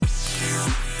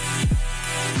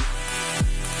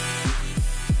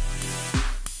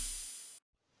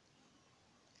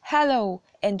Hello,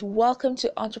 and welcome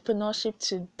to Entrepreneurship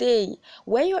Today,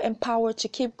 where you're empowered to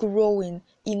keep growing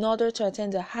in order to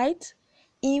attain the height,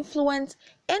 influence,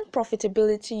 and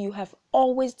profitability you have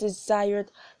always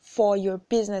desired for your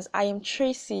business. I am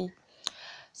Tracy.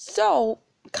 So,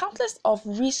 countless of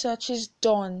researches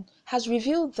done has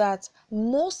revealed that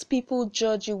most people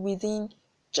judge you within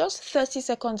just 30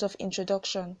 seconds of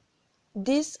introduction.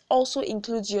 This also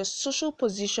includes your social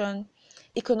position,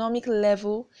 economic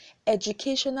level,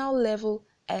 educational level,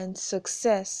 and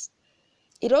success.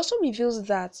 It also reveals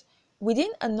that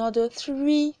within another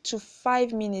 3 to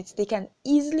 5 minutes, they can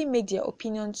easily make their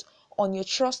opinions on your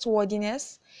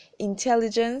trustworthiness,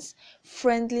 intelligence,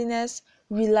 friendliness,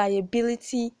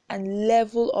 reliability, and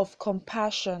level of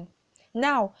compassion.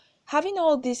 Now, having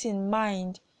all this in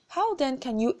mind, how then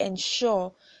can you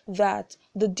ensure that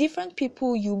the different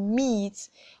people you meet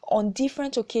on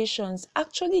different occasions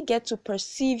actually get to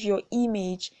perceive your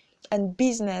image and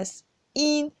business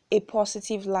in a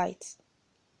positive light?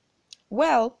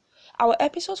 Well, our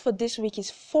episode for this week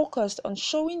is focused on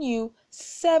showing you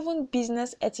 7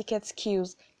 business etiquette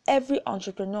skills every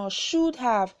entrepreneur should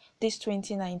have this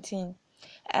 2019.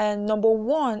 And number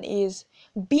 1 is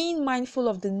being mindful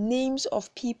of the names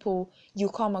of people you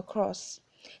come across.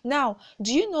 Now,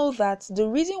 do you know that the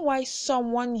reason why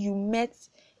someone you met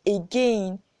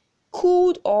again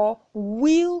could or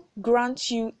will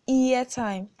grant you ear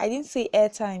time, I didn't say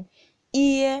airtime,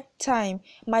 ear time,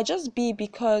 might just be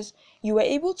because you were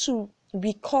able to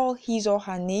recall his or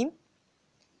her name?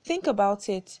 Think about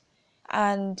it.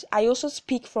 And I also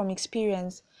speak from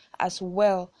experience as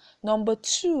well. Number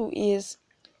 2 is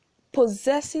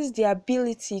possesses the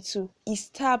ability to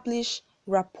establish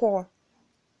rapport.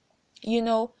 You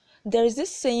know, there is this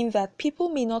saying that people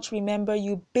may not remember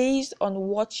you based on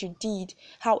what you did.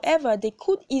 However, they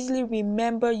could easily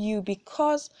remember you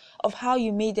because of how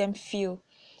you made them feel.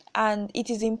 And it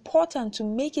is important to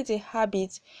make it a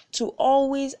habit to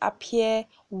always appear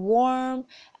warm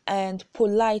and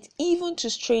polite, even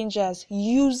to strangers,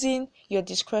 using your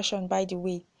discretion, by the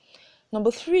way.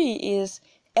 Number 3 is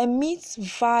emits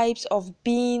vibes of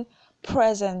being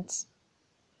present.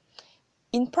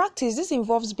 In practice, this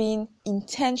involves being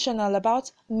intentional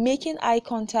about making eye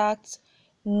contact,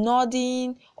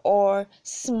 nodding, or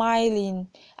smiling,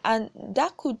 and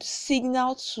that could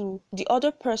signal to the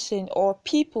other person or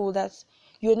people that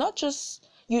you do not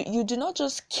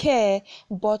just care,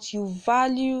 but you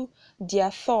value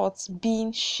their thoughts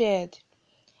being shared.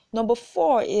 Number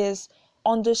 4 is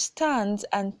understands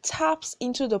and taps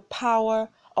into the power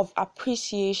of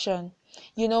appreciation.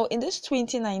 You know, in this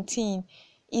 2019,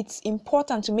 it's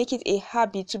important to make it a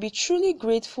habit to be truly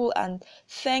grateful and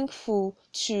thankful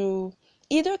to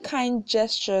either kind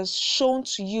gestures shown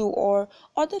to you or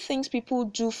other things people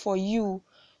do for you,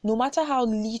 no matter how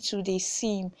little they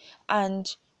seem. And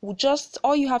just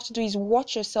all you have to do is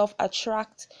watch yourself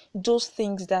attract those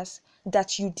things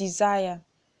that you desire.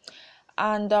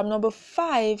 And number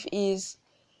 5 is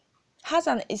has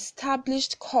an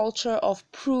established culture of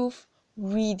proof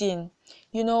reading.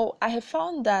 You know, I have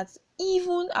found that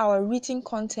even our written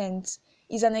content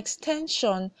is an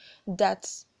extension that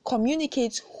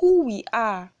communicates who we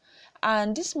are.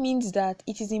 And this means that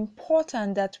it is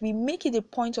important that we make it a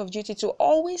point of duty to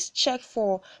always check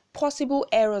for possible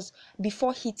errors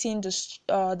before hitting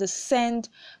the send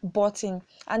button.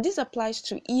 And this applies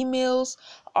to emails,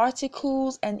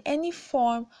 articles, and any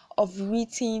form of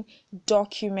written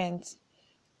document.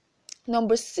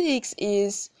 Number 6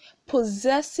 is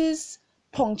possesses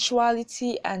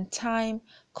punctuality and time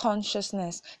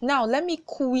consciousness. Now, let me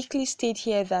quickly state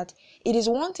here that it is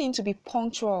one thing to be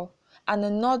punctual and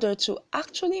another to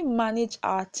actually manage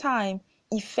our time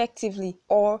effectively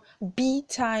or be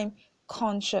time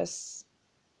conscious.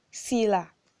 Sila.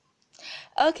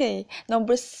 Okay,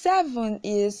 number 7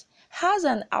 is has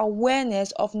an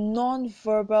awareness of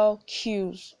non-verbal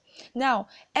cues. Now,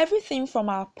 everything from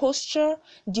our posture,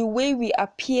 the way we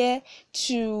appear,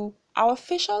 to our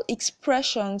facial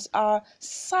expressions are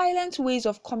silent ways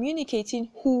of communicating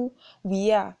who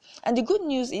we are. And the good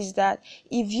news is that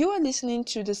if you are listening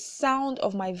to the sound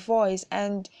of my voice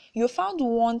and you're found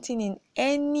wanting in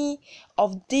any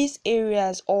of these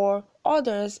areas or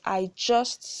others I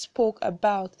just spoke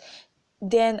about,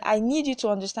 then I need you to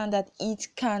understand that it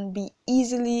can be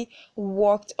easily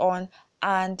worked on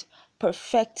and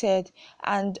perfected.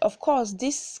 And of course,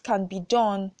 this can be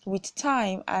done with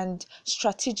time and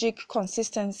strategic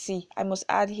consistency, I must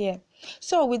add here.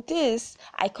 So with this,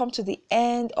 I come to the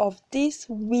end of this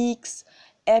week's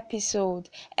episode.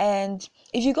 And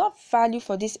if you got value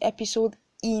for this episode,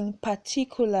 in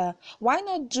particular, why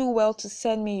not do well to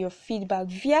send me your feedback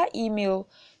via email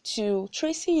to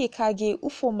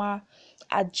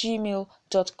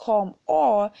tracyekageufoma@gmail.com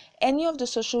or any of the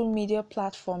social media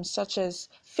platforms such as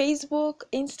Facebook,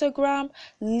 Instagram,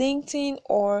 LinkedIn,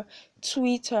 or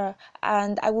Twitter,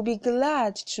 and I will be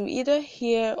glad to either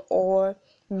hear or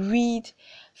read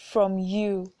from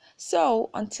you.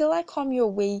 So until I come your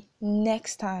way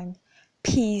next time,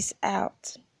 peace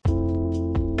out.